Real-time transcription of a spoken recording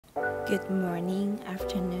Good morning,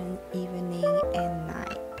 afternoon, evening, and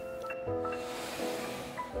night.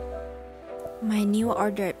 My new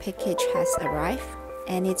ordered package has arrived,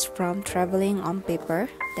 and it's from Traveling on Paper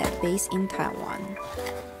that's based in Taiwan.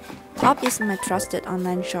 Top is my trusted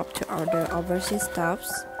online shop to order overseas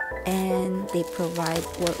stuffs, and they provide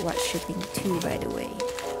worldwide shipping too, by the way.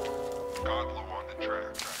 Godlow on the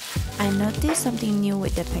track. I noticed something new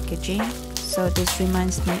with the packaging, so this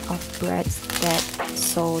reminds me of breads that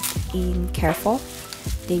sold in Carrefour.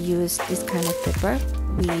 They use this kind of paper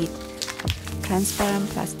with transparent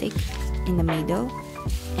plastic in the middle,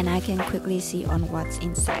 and I can quickly see on what's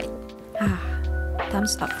inside.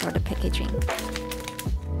 Thumbs up for the packaging.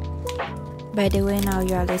 By the way, now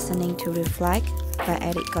you are listening to Reflect by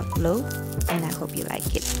Godlow, and I hope you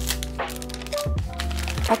like it.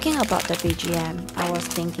 Talking about the BGM, I was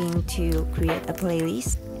thinking to create a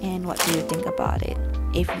playlist, and what do you think about it?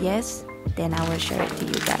 If yes, then I will share it to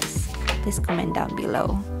you guys. Please comment down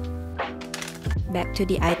below. Back to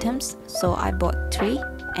the items, so I bought 3,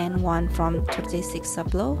 and 1 from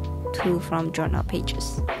 36sublo, 2 from journal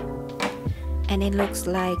pages. And it looks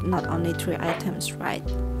like not only 3 items, right?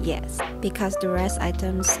 Yes, because the rest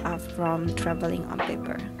items are from Traveling on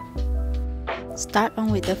Paper. Start on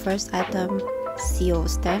with the first item, CO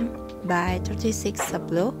stamp by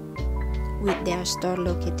 36sublo, with their store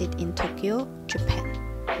located in Tokyo, Japan.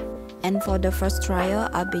 And for the first trial,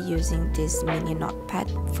 I'll be using this mini notepad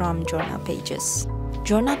from Journal Pages.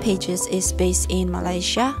 Journal Pages is based in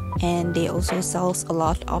Malaysia, and they also sell a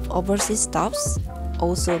lot of overseas stuffs,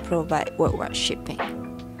 also provide worldwide shipping.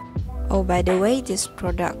 Oh, by the way, this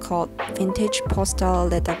product called Vintage Postal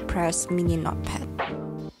Letterpress Mini Notepad.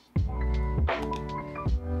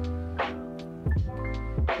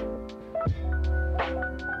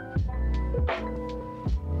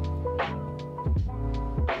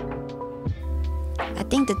 I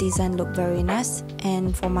think the design looked very nice,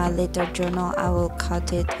 and for my later journal I will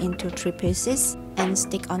cut it into 3 pieces and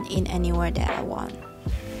stick on in anywhere that I want.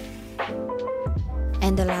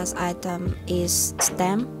 And the last item is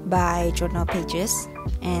stamp by Journal Pages,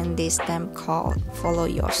 and this stamp called Follow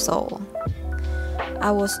Your Soul.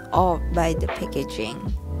 I was awed by the packaging,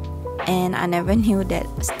 and I never knew that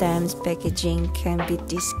stamps packaging can be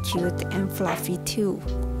this cute and fluffy too.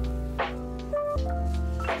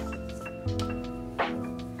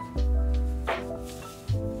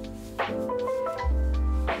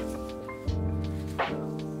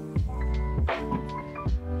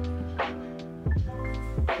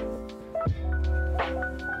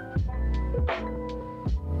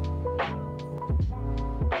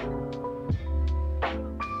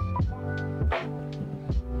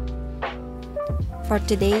 For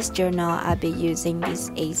today's journal, I'll be using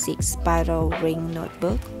this A6 spiral ring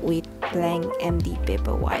notebook with blank MD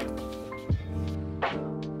paperwhite.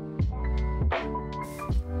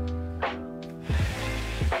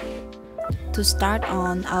 To start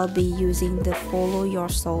on, I'll be using the Follow Your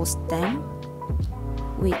Soul stamp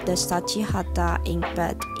with the Sachihata ink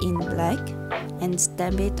pad in black, and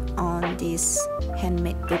stamp it on this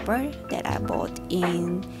handmade paper that I bought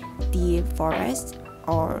in the forest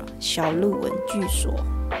or 小鹿文具所.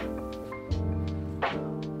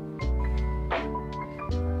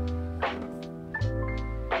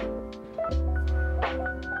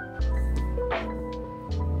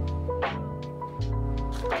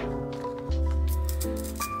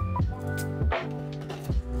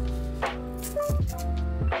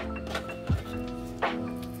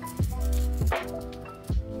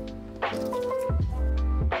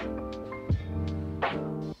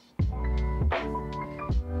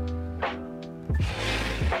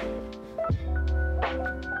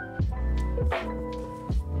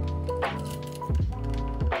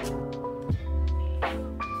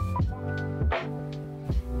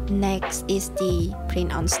 Next is the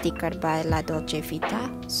print on sticker by La Dolce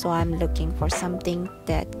Vita, so I'm looking for something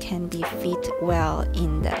that can be fit well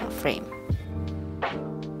in the frame.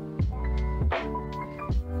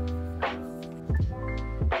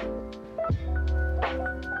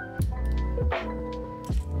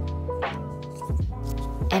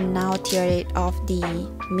 And now tear it off the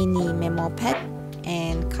mini memo pad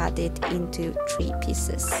and cut it into 3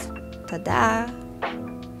 pieces. Ta-da!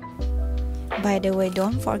 By the way,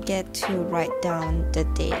 don't forget to write down the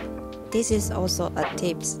date. This is also a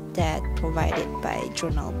tips that provided by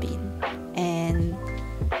Journal Bean, and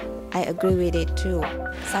I agree with it too.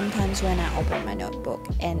 Sometimes when I open my notebook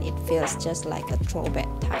and it feels just like a throwback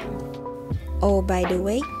time. Oh, by the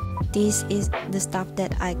way, this is the stuff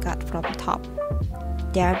that I got from Top.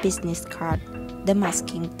 Their business card, the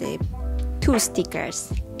masking tape, 2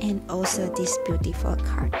 stickers, and also this beautiful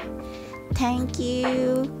card. Thank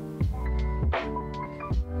you!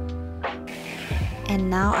 And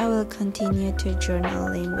now I will continue to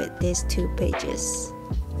journaling with these 2 pages.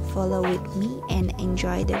 Follow with me and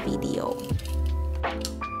enjoy the video.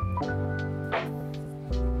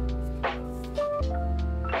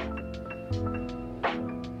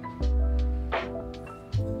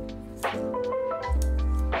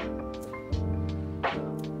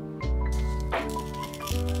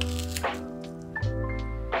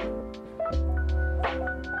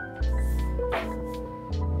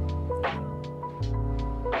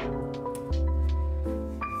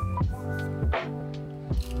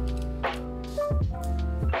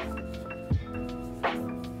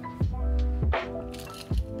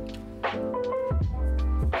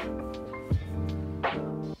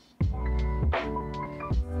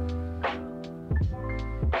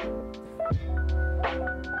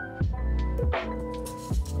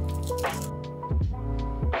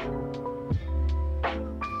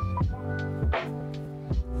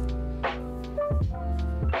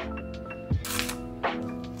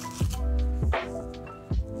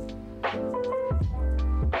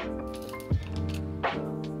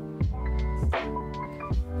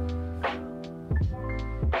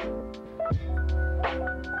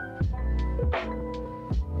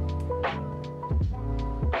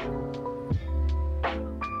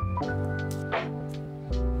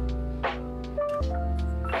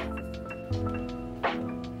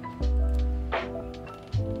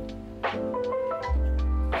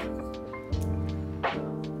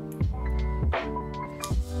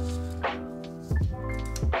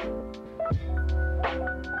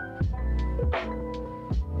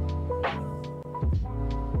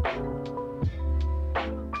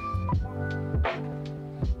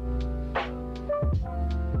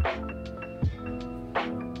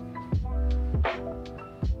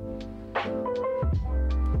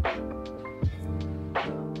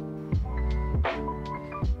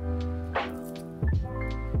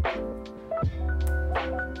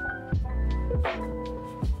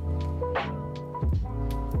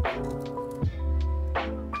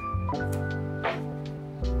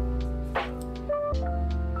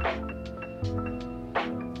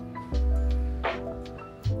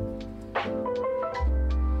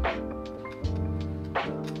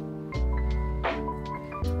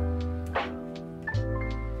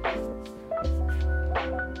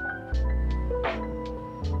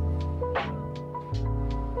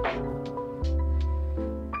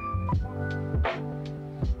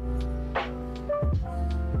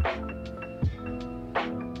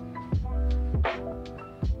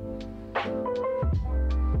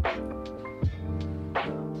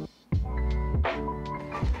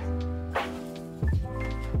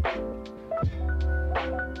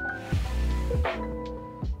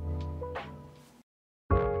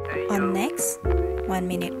 On next, 1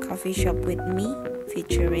 minute coffee shop with me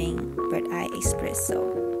featuring Birdeye Espresso.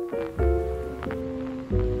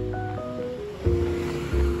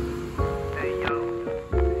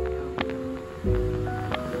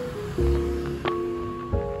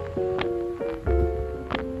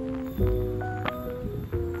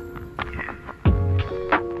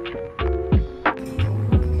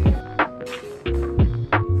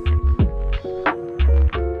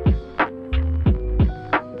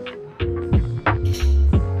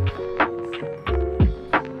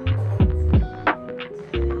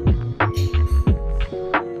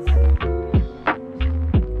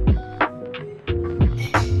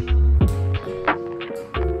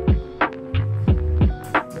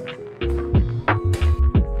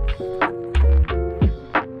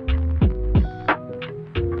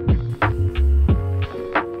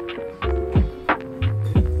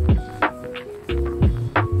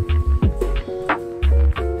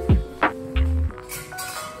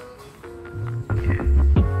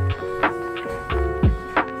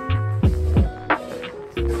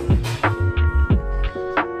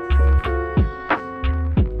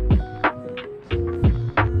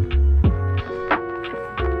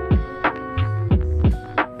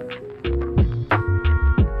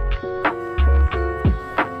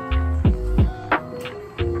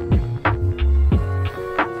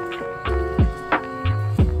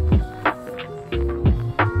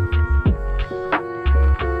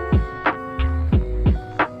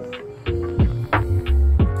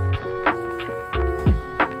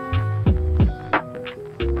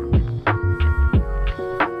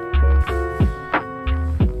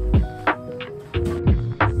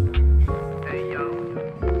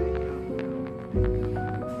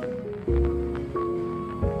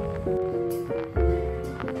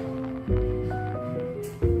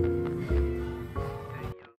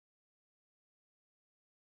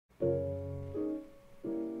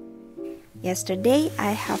 Yesterday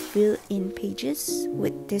I have filled in pages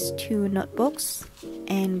with these two notebooks,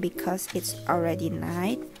 and because it's already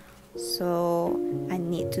night, so I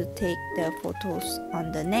need to take the photos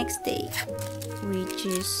on the next day, which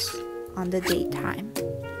is on the daytime.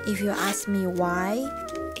 If you ask me why,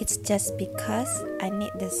 it's just because I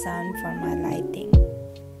need the sun for my lighting,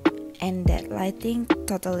 and that lighting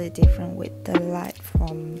totally different with the light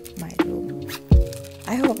from my room.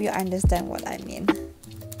 I hope you understand what I mean.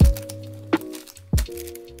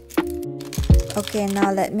 Okay,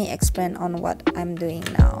 now let me explain on what I'm doing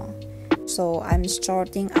now. So I'm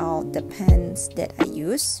sorting out the pens that I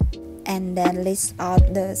use, and then list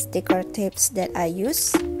out the sticker tips that I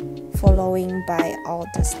use, following by all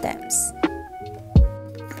the stems.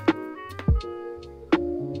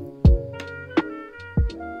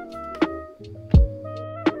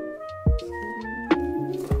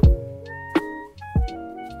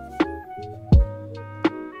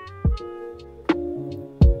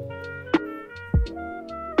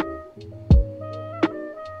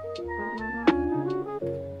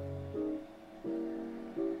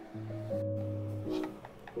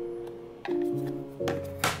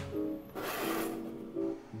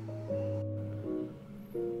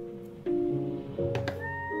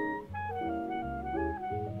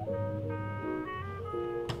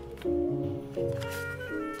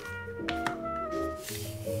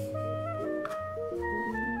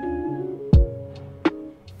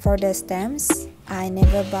 For the stems, I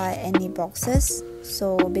never buy any boxes,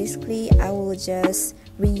 so basically I will just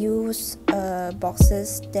reuse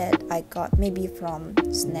boxes that I got maybe from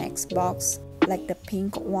snacks box, like the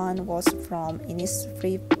pink one was from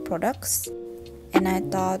Innisfree products, and I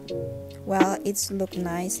thought, well, it's look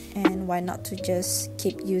nice, and why not to just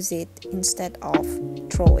keep use it instead of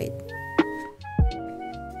throw it.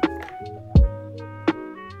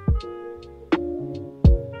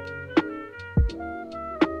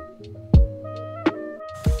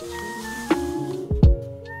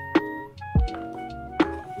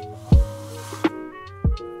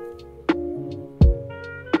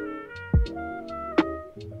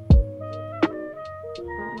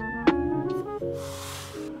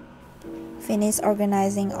 Finish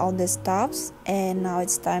organizing all the stuffs, and now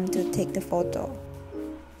it's time to take the photo.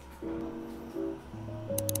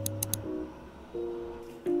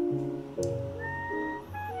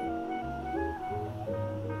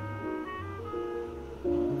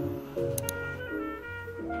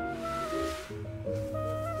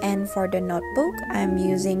 And for the notebook, I'm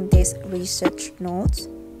using this research notes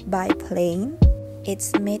by Plain.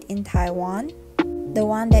 It's made in Taiwan. The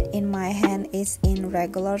one that in my hand is in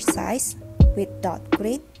regular size with dot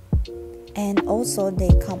grid, and also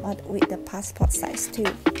they come out with the passport size too.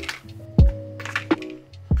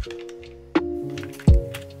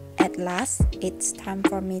 At last, it's time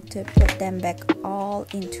for me to put them back all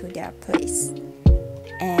into their place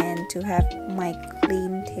and to have my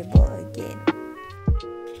clean table again.